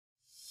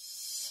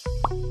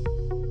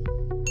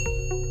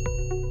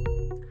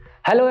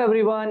Hello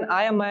everyone,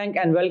 I am Mayank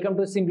and welcome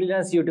to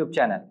SImplilearn's YouTube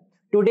channel.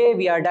 Today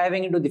we are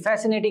diving into the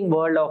fascinating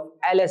world of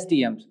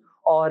LSTMs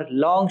or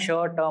long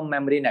short-term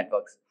memory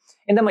networks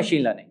in the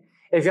machine learning.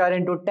 If you are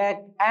into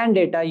tech and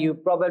data, you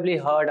probably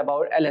heard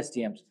about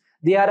LSTMs.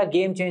 They are a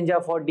game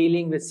changer for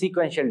dealing with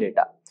sequential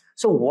data.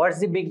 So what's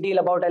the big deal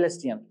about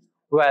LSTMs?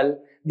 Well,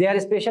 they are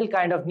a special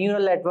kind of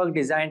neural network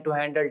designed to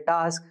handle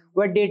tasks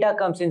where data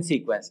comes in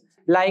sequence,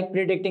 like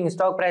predicting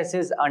stock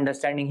prices,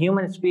 understanding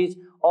human speech,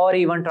 or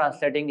even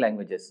translating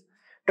languages.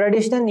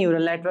 Traditional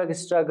neural networks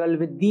struggle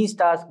with these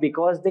tasks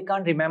because they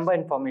can't remember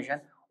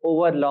information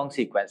over long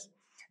sequence.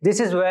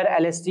 This is where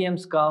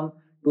LSTMs come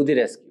to the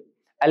rescue.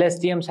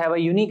 LSTMs have a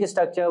unique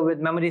structure with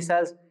memory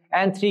cells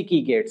and three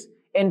key gates: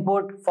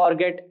 input,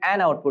 forget,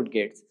 and output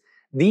gates.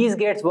 These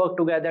gates work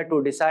together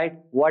to decide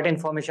what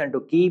information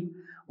to keep,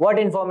 what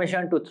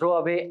information to throw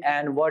away,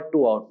 and what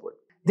to output.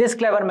 This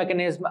clever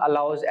mechanism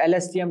allows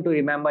LSTM to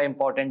remember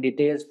important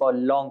details for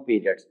long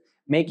periods,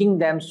 making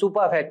them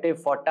super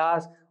effective for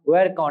tasks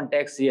where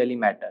context really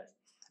matters.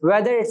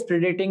 Whether it's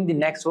predicting the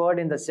next word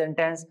in the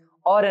sentence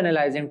or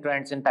analyzing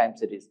trends in time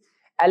series,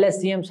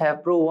 LSTMs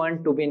have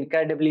proven to be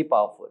incredibly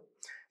powerful.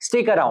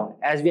 Stick around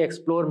as we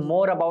explore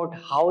more about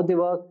how they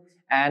work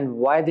and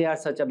why they are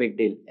such a big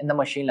deal in the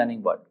machine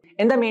learning world.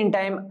 In the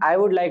meantime, I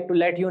would like to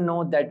let you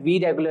know that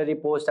we regularly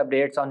post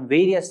updates on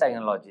various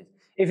technologies.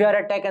 If you are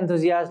a tech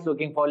enthusiast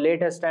looking for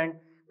latest trend,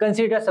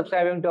 consider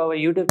subscribing to our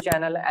YouTube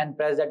channel and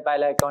press that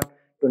bell icon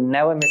to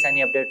never miss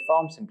any update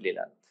from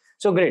SImplilearn.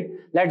 So great,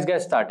 let's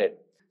get started.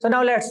 So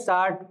now let's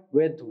start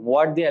with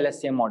what the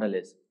LSTM model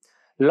is.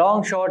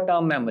 Long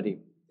short-term memory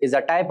is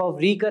a type of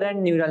recurrent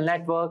neural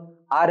network,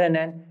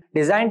 RNN,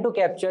 designed to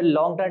capture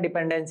long-term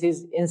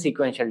dependencies in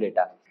sequential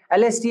data.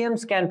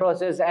 LSTMs can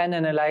process and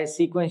analyze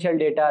sequential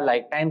data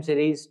like time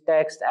series,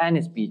 text,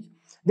 and speech.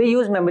 They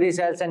use memory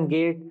cells and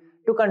gates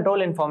to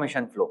control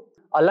information flow,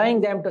 allowing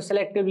them to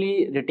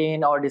selectively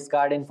retain or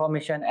discard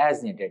information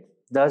as needed,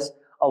 thus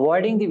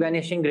avoiding the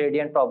vanishing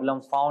gradient problem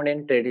found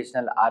in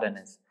traditional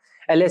RNNs.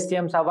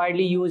 LSTMs are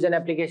widely used in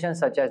applications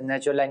such as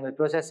natural language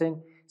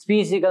processing,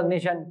 speech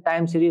recognition,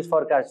 time series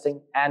forecasting,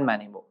 and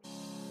many more.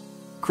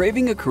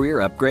 Craving a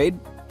career upgrade?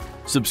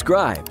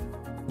 Subscribe,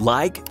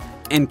 like,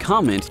 and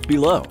comment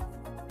below.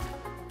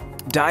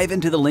 Dive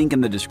into the link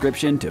in the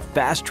description to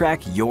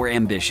fast-track your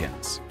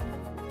ambitions.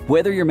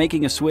 Whether you're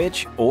making a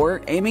switch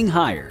or aiming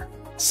higher,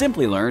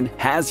 SImplilearn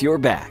has your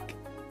back.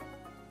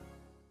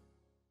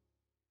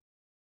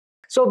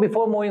 So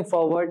before moving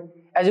forward,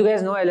 as you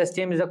guys know,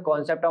 LSTM is a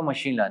concept of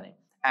machine learning.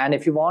 And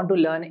if you want to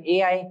learn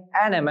AI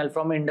and ML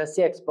from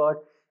industry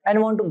expert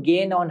and want to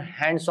gain on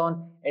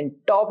hands-on in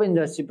top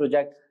industry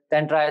project,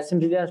 then try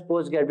SImplilearn's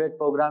postgraduate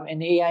program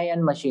in AI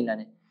and machine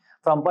learning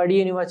from Purdue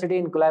University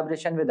in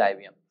collaboration with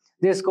IBM.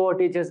 This course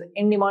teaches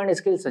in-demand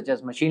skills such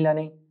as machine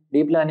learning,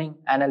 deep learning,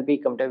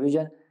 NLP, computer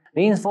vision,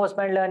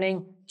 reinforcement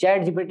learning,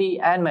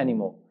 ChatGPT, and many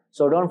more.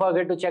 So don't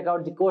forget to check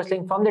out the course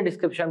link from the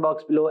description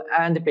box below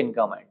and the pinned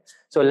comment.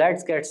 So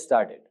let's get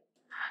started.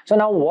 So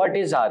now what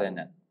is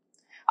RNN?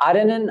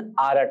 RNN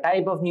are a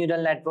type of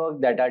neural network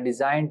that are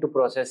designed to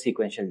process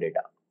sequential data.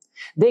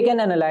 They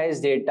can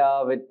analyze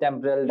data with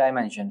temporal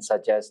dimensions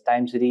such as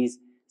time series,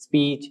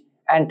 speech,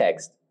 and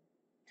text.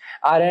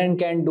 RNN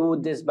can do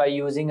this by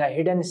using a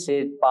hidden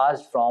state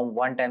passed from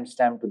one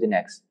timestamp to the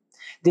next.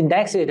 The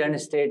next hidden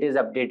state is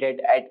updated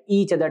at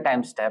each other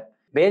time step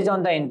based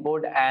on the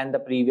input and the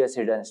previous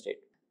hidden state.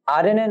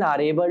 RNN are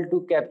able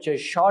to capture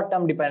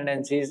short-term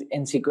dependencies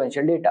in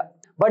sequential data,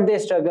 but they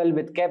struggle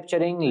with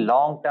capturing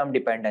long-term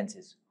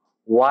dependencies.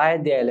 Why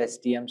the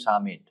LSTMs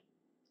are made?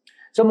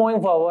 So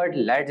moving forward,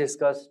 let's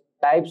discuss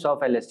types of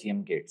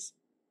LSTM gates.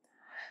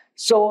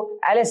 So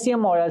LSTM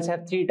models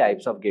have three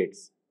types of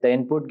gates: the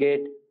input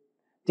gate,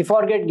 the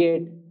forget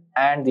gate,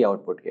 and the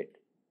output gate.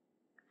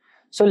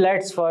 So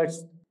let's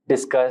first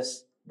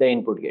discuss the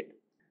input gate.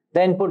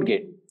 The input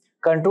gate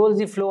controls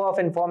the flow of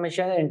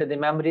information into the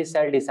memory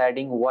cell,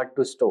 deciding what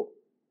to store.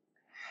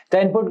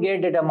 The input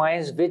gate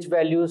determines which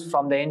values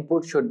from the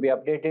input should be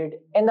updated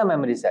in the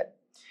memory cell.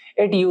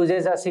 It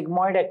uses a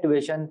sigmoid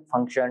activation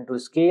function to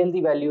scale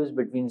the values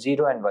between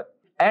 0 and 1,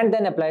 and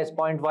then applies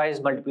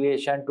pointwise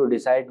multiplication to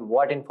decide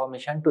what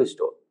information to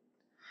store.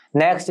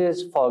 Next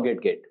is forget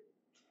gate.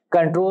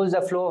 Controls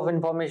the flow of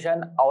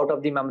information out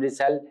of the memory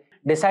cell,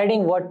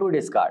 deciding what to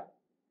discard.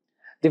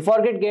 The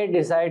forget gate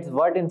decides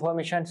what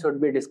information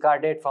should be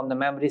discarded from the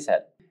memory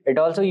cell. It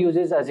also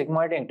uses a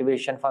sigmoid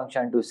activation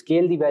function to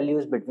scale the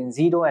values between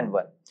 0 and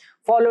 1,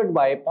 followed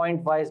by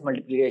pointwise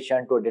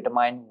multiplication to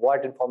determine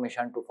what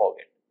information to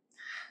forget.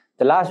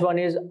 The last one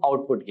is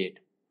output gate.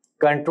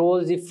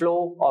 Controls the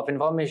flow of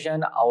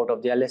information out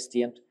of the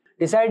LSTMs,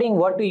 deciding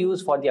what to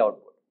use for the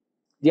output.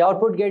 The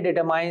output gate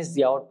determines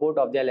the output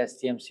of the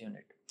LSTMs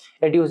unit.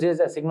 It uses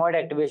a sigmoid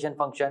activation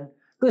function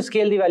to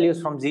scale the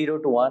values from 0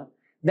 to 1,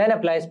 then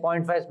applies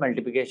pointwise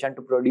multiplication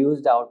to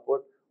produce the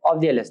output of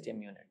the LSTM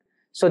unit.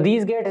 So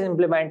these gates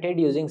implemented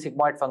using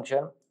sigmoid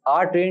function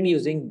are trained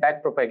using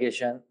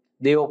backpropagation.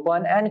 They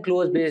open and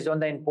close based on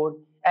the input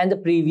and the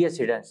previous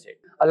hidden state.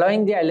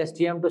 allowing the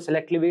LSTM to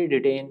selectively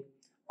retain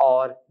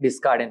or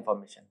discard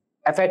information,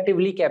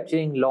 effectively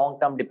capturing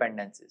long-term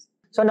dependencies.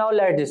 So now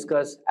let's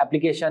discuss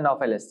application of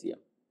LSTM.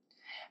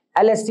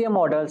 LSTM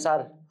models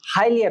are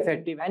highly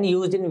effective and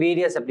used in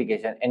various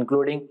applications,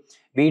 including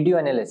video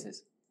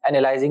analysis,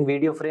 analyzing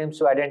video frames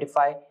to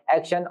identify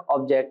action,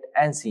 object,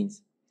 and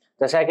scenes.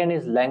 The second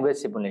is language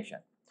simulation,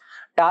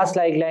 tasks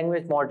like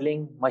language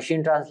modeling,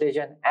 machine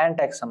translation, and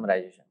text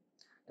summarization.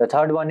 The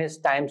third one is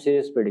time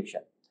series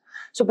prediction,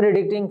 so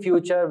predicting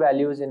future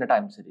values in a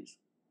time series.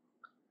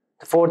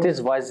 The fourth is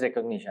voice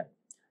recognition,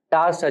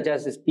 tasks such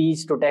as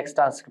speech to text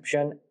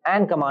transcription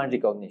and command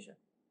recognition.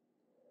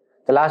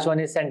 The last one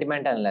is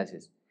sentiment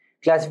analysis,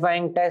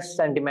 classifying text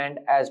sentiment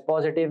as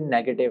positive,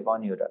 negative, or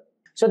neutral.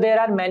 So there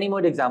are many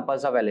more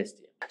examples of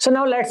LSTM. So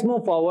now let's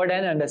move forward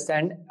and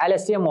understand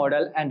LSTM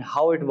model and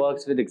how it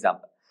works with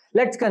example.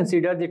 Let's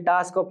consider the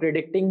task of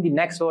predicting the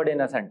next word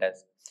in a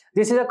sentence.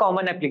 This is a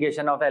common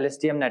application of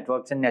LSTM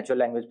networks in natural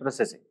language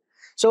processing.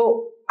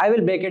 So I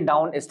will break it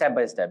down step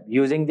by step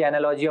using the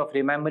analogy of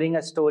remembering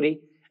a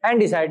story and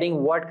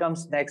deciding what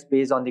comes next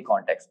based on the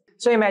context.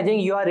 So imagine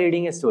you are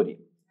reading a story.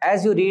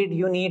 As you read,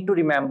 you need to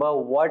remember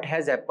what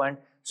has happened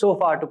so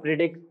far to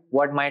predict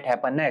what might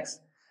happen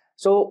next.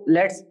 So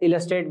let's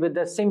illustrate with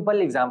a simple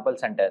example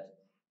sentence.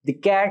 The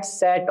cat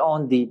sat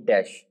on the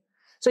dash.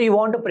 So you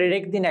want to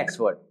predict the next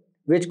word,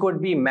 which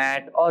could be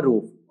mat or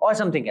roof or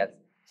something else.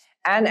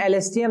 An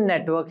LSTM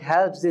network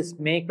helps this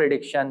make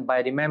prediction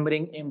by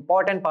remembering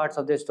important parts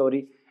of the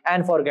story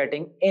and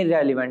forgetting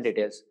irrelevant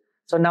details.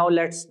 So now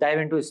let's dive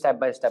into a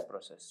step-by-step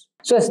process.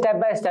 So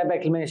step-by-step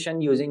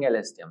explanation using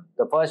LSTM.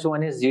 The first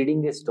one is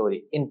reading the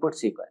story, input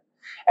sequence.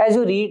 As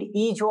you read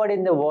each word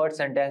in the word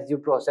sentence, you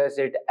process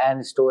it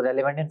and store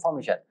relevant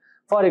information.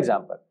 For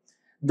example,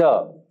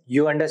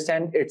 you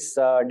understand it's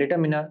a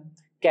determiner.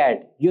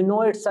 Cat, you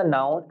know it's a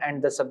noun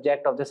and the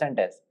subject of the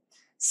sentence.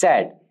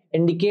 Sat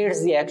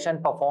indicates the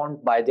action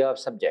performed by the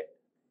subject.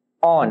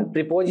 On,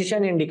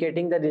 preposition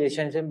indicating the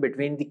relationship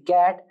between the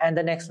cat and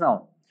the next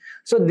noun.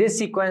 So this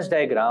sequence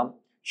diagram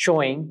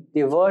showing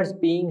the words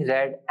being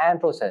read and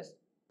processed.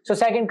 So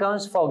second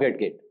comes forget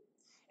gate.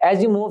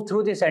 As you move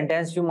through the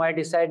sentence, you might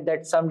decide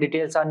that some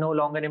details are no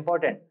longer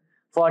important.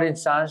 For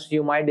instance,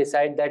 you might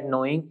decide that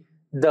knowing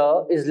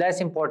the is less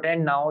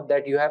important now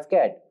that you have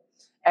cat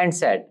and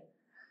said.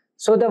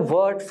 So the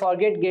word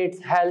forget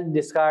gate helps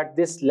discard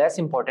this less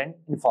important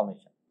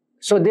information.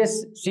 So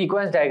this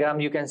sequence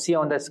diagram you can see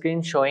on the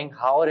screen showing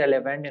how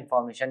relevant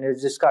information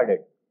is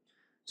discarded.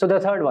 So the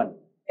third one,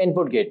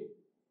 input gate.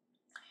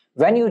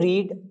 When you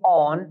read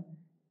on,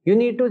 you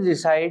need to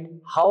decide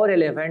how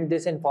relevant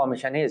this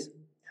information is.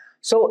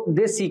 So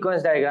this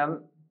sequence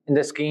diagram in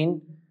the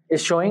screen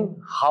is showing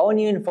how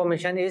new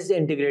information is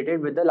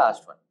integrated with the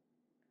last one.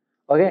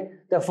 Okay,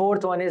 the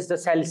fourth one is the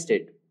cell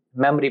state,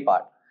 memory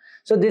part.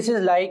 So this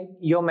is like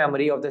your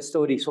memory of the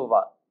story so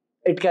far.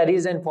 It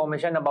carries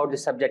information about the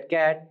subject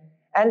cat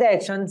and the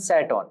action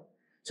sat on.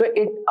 So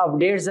it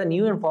updates the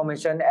new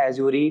information as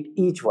you read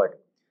each word.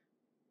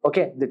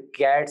 Okay, the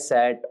cat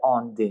sat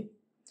on the,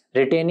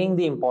 retaining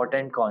the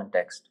important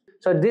context.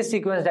 So this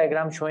sequence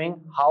diagram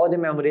showing how the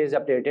memory is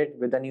updated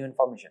with the new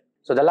information.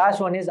 So the last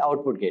one is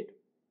output gate.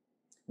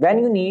 When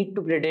you need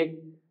to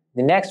predict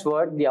the next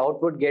word, the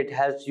output gate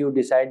helps you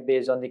decide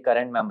based on the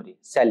current memory,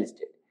 cell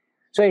state.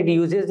 So it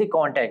uses the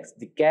context,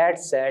 the cat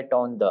sat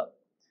on the.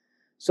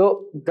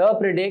 So the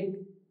predict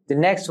the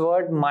next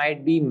word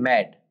might be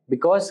mat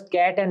because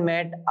cat and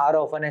mat are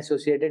often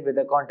associated with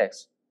the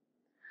context.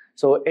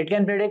 So it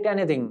can predict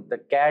anything. The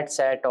cat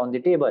sat on the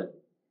table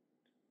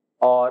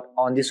or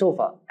on the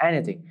sofa,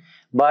 anything.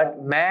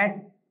 But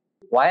mat,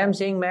 why I'm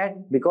saying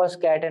mat? Because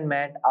cat and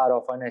mat are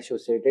often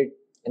associated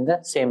in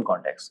the same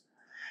context.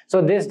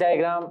 So this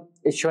diagram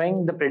is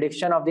showing the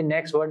prediction of the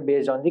next word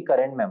based on the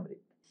current memory.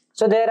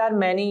 So there are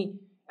many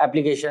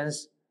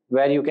applications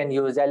where you can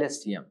use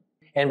LSTM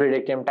in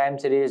predicting time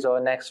series or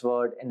next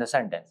word in the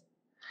sentence.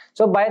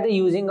 So by the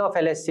using of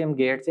LSTM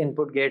gates,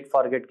 input gate,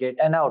 forget gate,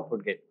 and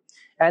output gate,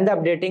 and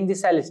updating the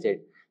cell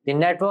state, the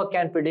network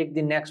can predict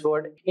the next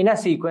word in a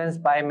sequence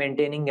by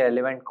maintaining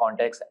relevant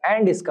context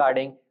and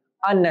discarding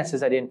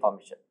unnecessary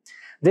information.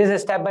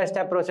 This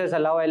step-by-step process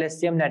allows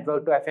LSTM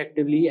network to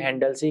effectively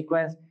handle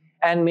sequence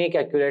and make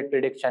accurate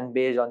prediction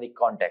based on the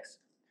context.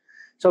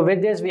 So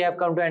with this, we have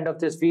come to the end of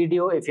this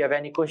video. If you have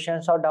any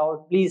questions or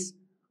doubt, please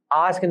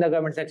ask in the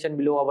comment section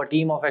below. Our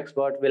team of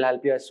experts will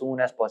help you as soon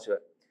as possible.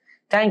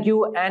 Thank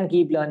you and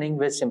keep learning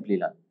with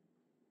SImplilearn.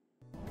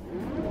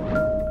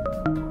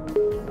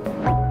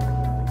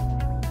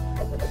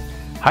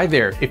 Hi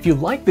there, if you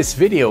like this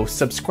video,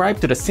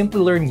 subscribe to the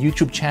SImplilearn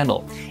YouTube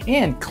channel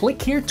and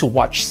click here to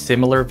watch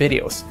similar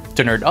videos.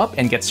 To nerd up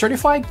and get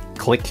certified,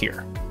 click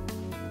here.